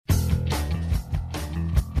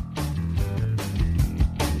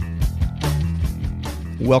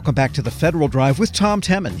Welcome back to the Federal Drive with Tom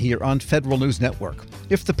Temin here on Federal News Network.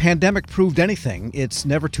 If the pandemic proved anything, it's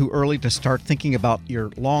never too early to start thinking about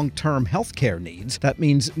your long-term health care needs. That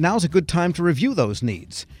means now's a good time to review those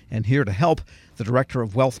needs. And here to help, the Director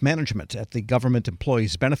of Wealth Management at the Government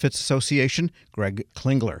Employees Benefits Association, Greg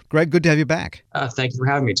Klingler. Greg, good to have you back. Thank you for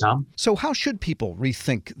having me, Tom. So how should people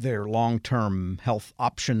rethink their long-term health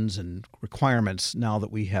options and requirements now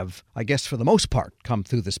that we have, I guess for the most part, come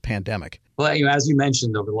through this pandemic? Well, as you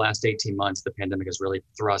mentioned, over the last 18 months, the pandemic has really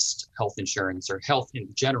thrust health insurance or health in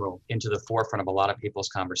general into the forefront of a lot of people's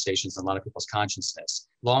conversations and a lot of people's consciousness.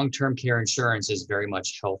 Long-term care insurance is very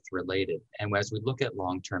much health related. And as we look at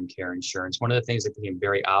long-term care insurance, one of the things that became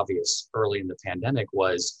very obvious early in the pandemic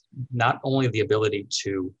was not only the ability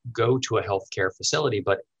to go to a healthcare facility,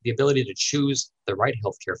 but the ability to choose the right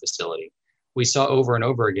healthcare facility. We saw over and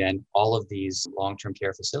over again all of these long-term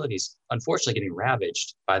care facilities, unfortunately, getting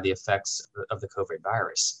ravaged by the effects of the COVID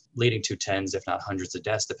virus, leading to tens, if not hundreds of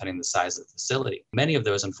deaths, depending on the size of the facility. Many of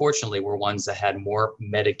those, unfortunately, were ones that had more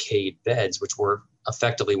Medicaid beds, which were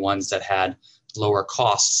effectively ones that had lower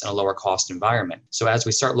costs and a lower cost environment. So as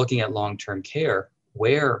we start looking at long-term care,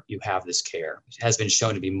 where you have this care has been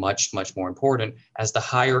shown to be much, much more important, as the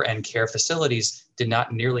higher end care facilities did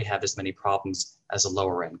not nearly have as many problems as the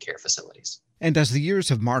lower end care facilities. And as the years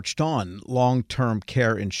have marched on, long-term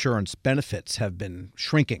care insurance benefits have been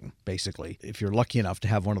shrinking, basically. If you're lucky enough to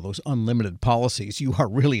have one of those unlimited policies, you are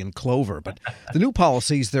really in clover. But the new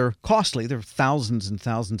policies, they're costly. They're thousands and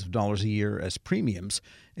thousands of dollars a year as premiums,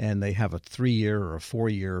 and they have a 3-year or a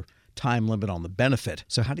 4-year time limit on the benefit.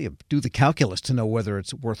 So how do you do the calculus to know whether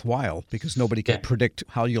it's worthwhile? Because nobody can predict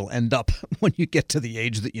how you'll end up when you get to the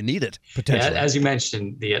age that you need it, potentially. Yeah, as you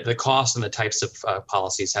mentioned, the cost and the types of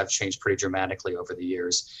policies have changed pretty dramatically over the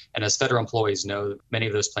years. And as federal employees know, many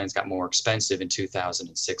of those plans got more expensive in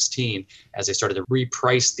 2016 as they started to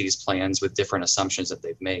reprice these plans with different assumptions that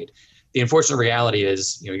they've made. The unfortunate reality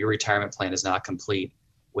is, your retirement plan is not complete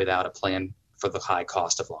without a plan for the high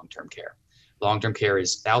cost of long-term care. Long-term care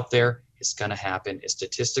is out there. It's going to happen. It's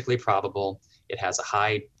statistically probable. It has a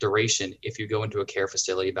high duration. If you go into a care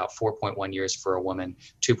facility, about 4.1 years for a woman,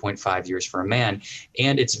 2.5 years for a man.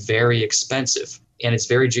 And it's very expensive. And it's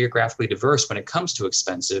very geographically diverse when it comes to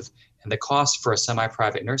expensive. And the cost for a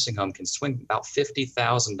semi-private nursing home can swing about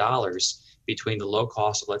 $50,000 between the low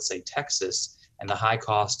cost of, let's say, Texas and the high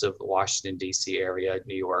cost of the Washington, D.C. area,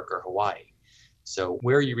 New York, or Hawaii. So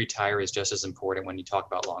where you retire is just as important when you talk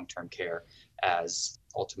about long-term care as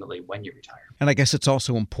ultimately when you retire. And I guess it's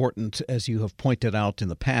also important, as you have pointed out in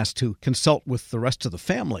the past, to consult with the rest of the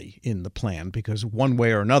family in the plan, because one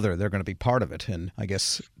way or another, they're going to be part of it. And I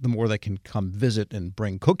guess the more they can come visit and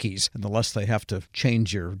bring cookies, and the less they have to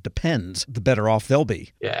change your depends, the better off they'll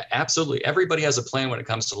be. Yeah, absolutely. Everybody has a plan when it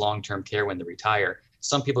comes to long-term care when they retire.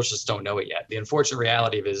 Some people just don't know it yet. The unfortunate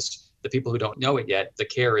reality is the people who don't know it yet, the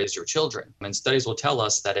care is your children. And studies will tell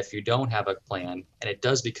us that if you don't have a plan and it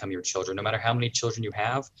does become your children, no matter how many children you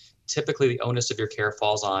have, typically the onus of your care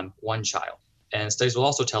falls on one child. And studies will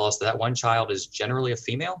also tell us that one child is generally a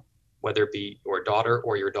female, whether it be your daughter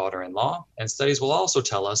or your daughter-in-law. And studies will also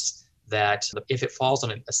tell us that if it falls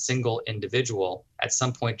on a single individual at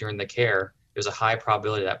some point during the care, there's a high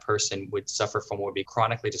probability that person would suffer from what would be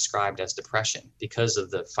chronically described as depression because of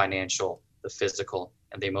the financial, the physical,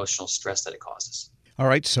 and the emotional stress that it causes. All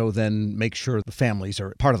right, so then make sure the families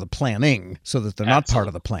are part of the planning so that they're not part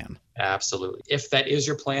of the plan. Absolutely. If that is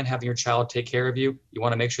your plan, having your child take care of you, you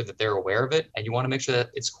want to make sure that they're aware of it, and you want to make sure that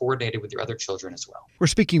it's coordinated with your other children as well. We're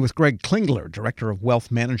speaking with Greg Klingler, Director of Wealth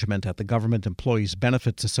Management at the Government Employees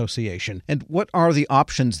Benefits Association. And what are the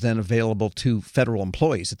options then available to federal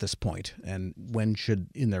employees at this point? And when should,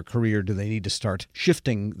 in their career, do they need to start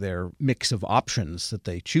shifting their mix of options that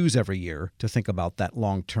they choose every year to think about that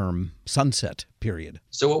long-term sunset period?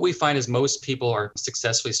 So what we find is most people are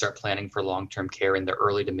successfully start planning for long-term care in their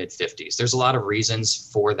early to mid-50s. There's a lot of reasons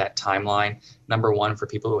for that timeline. Number one, for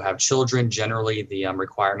people who have children, generally the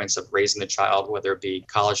requirements of raising the child, whether it be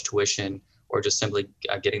college tuition or just simply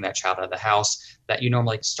getting that child out of the house, that you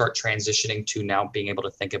normally start transitioning to now being able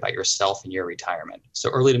to think about yourself and your retirement. So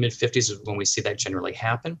early to mid-50s is when we see that generally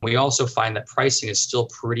happen. We also find that pricing is still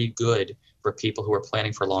pretty good for people who are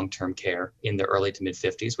planning for long-term care in the early to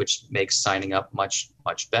mid-50s, which makes signing up much,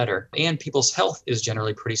 much better. And people's health is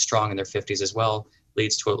generally pretty strong in their 50s as well,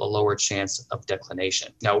 leads to a lower chance of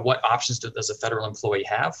declination. Now, what options does a federal employee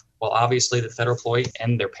have? Well, obviously, the federal employee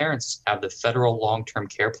and their parents have the Federal Long-Term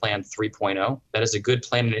Care Plan 3.0. That is a good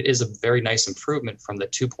plan, and it is a very nice improvement from the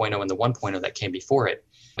 2.0 and the 1.0 that came before it.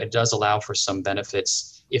 It does allow for some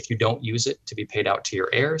benefits if you don't use it to be paid out to your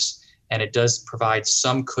heirs. And it does provide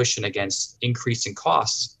some cushion against increasing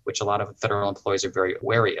costs, which a lot of federal employees are very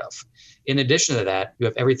wary of. In addition to that, you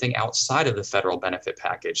have everything outside of the federal benefit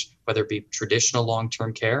package, whether it be traditional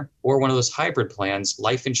long-term care or one of those hybrid plans,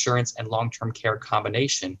 life insurance and long-term care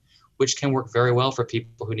combination, which can work very well for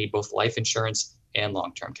people who need both life insurance and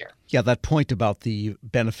long-term care. Yeah, that point about the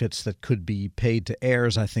benefits that could be paid to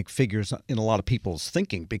heirs, I think, figures in a lot of people's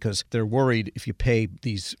thinking, because they're worried if you pay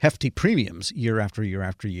these hefty premiums year after year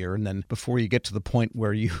after year, and then before you get to the point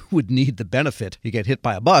where you would need the benefit, you get hit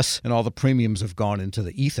by a bus and all the premiums have gone into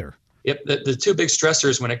the ether. Yep. The two big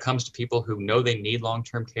stressors when it comes to people who know they need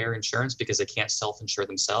long-term care insurance because they can't self-insure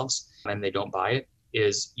themselves and they don't buy it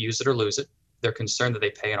is use it or lose it. They're concerned that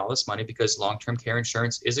they pay in all this money because long-term care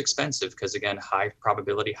insurance is expensive because, again, high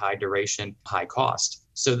probability, high duration, high cost.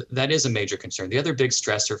 So that is a major concern. The other big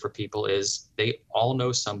stressor for people is they all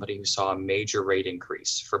know somebody who saw a major rate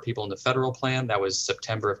increase. For people in the federal plan, that was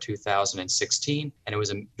September of 2016, and it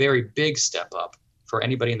was a very big step up. For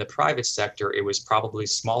anybody in the private sector, it was probably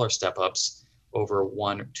smaller step-ups over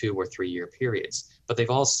 1, 2, or 3 year periods. But they've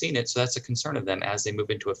all seen it, so that's a concern of them as they move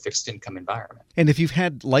into a fixed income environment. And if you've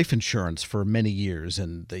had life insurance for many years,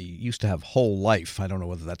 and they used to have whole life, I don't know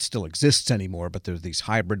whether that still exists anymore, but there's these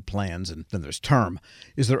hybrid plans and then there's term.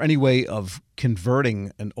 Is there any way of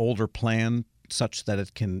converting an older plan such that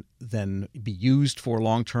it can then be used for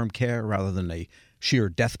long-term care rather than a sheer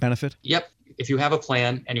death benefit? Yep. If you have a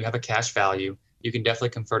plan and you have a cash value, you can definitely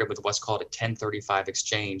convert it with what's called a 1035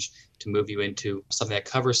 exchange to move you into something that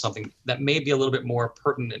covers something that may be a little bit more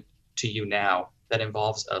pertinent to you now that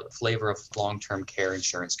involves a flavor of long-term care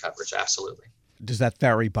insurance coverage. Absolutely. Does that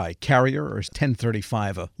vary by carrier, or is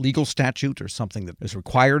 1035 a legal statute or something that is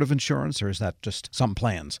required of insurance, or is that just some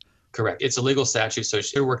plans? Correct. It's a legal statute, so it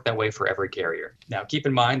should work that way for every carrier. Now, keep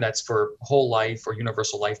in mind that's for whole life or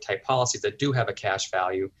universal life type policies that do have a cash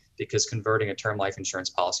value, because converting a term life insurance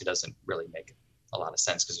policy doesn't really make a lot of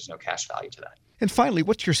sense because there's no cash value to that. And finally,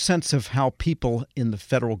 what's your sense of how people in the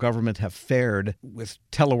federal government have fared with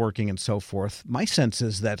teleworking and so forth? My sense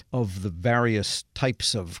is that of the various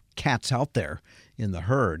types of cats out there in the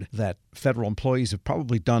herd, that federal employees have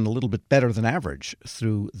probably done a little bit better than average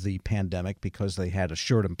through the pandemic because they had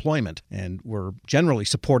assured employment and were generally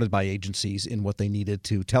supported by agencies in what they needed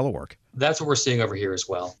to telework. That's what we're seeing over here as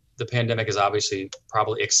well. The pandemic has obviously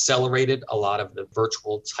probably accelerated a lot of the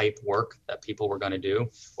virtual type work that people were going to do.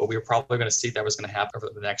 What we were probably going to see that was going to happen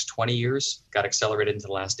over the next 20 years got accelerated into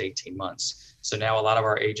the last 18 months. So now a lot of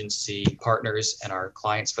our agency partners and our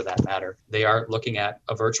clients, for that matter, they are looking at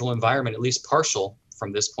a virtual environment, at least partial,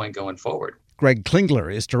 from this point going forward. Greg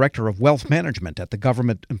Klingler is Director of Wealth Management at the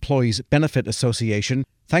Government Employees Benefit Association.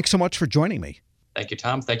 Thanks so much for joining me. Thank you,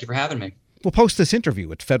 Tom. Thank you for having me. We'll post this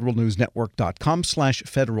interview at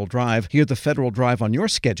federalnewsnetwork.com/Federal Drive. Hear the Federal Drive on your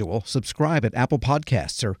schedule. Subscribe at Apple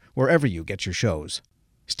Podcasts or wherever you get your shows.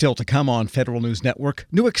 Still to come on Federal News Network,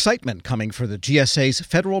 new excitement coming for the GSA's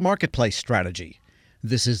Federal Marketplace strategy.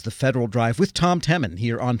 This is the Federal Drive with Tom Temin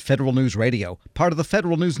here on Federal News Radio, part of the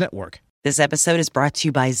Federal News Network. This episode is brought to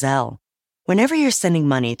you by Zelle. Whenever you're sending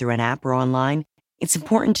money through an app or online, it's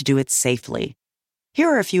important to do it safely. Here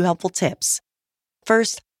are a few helpful tips.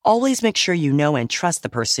 First, always make sure you know and trust the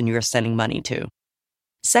person you are sending money to.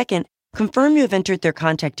 Second, confirm you have entered their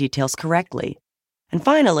contact details correctly. And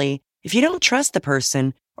finally, if you don't trust the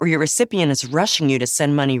person or your recipient is rushing you to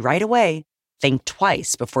send money right away, think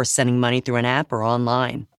twice before sending money through an app or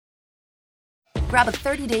online. Grab a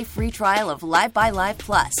 30-day free trial of Live by Live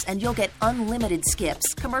Plus, and you'll get unlimited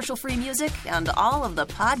skips, commercial-free music, and all of the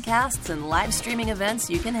podcasts and live streaming events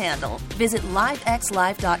you can handle. Visit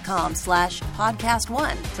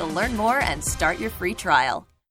livexlive.com/podcast1 to learn more and start your free trial.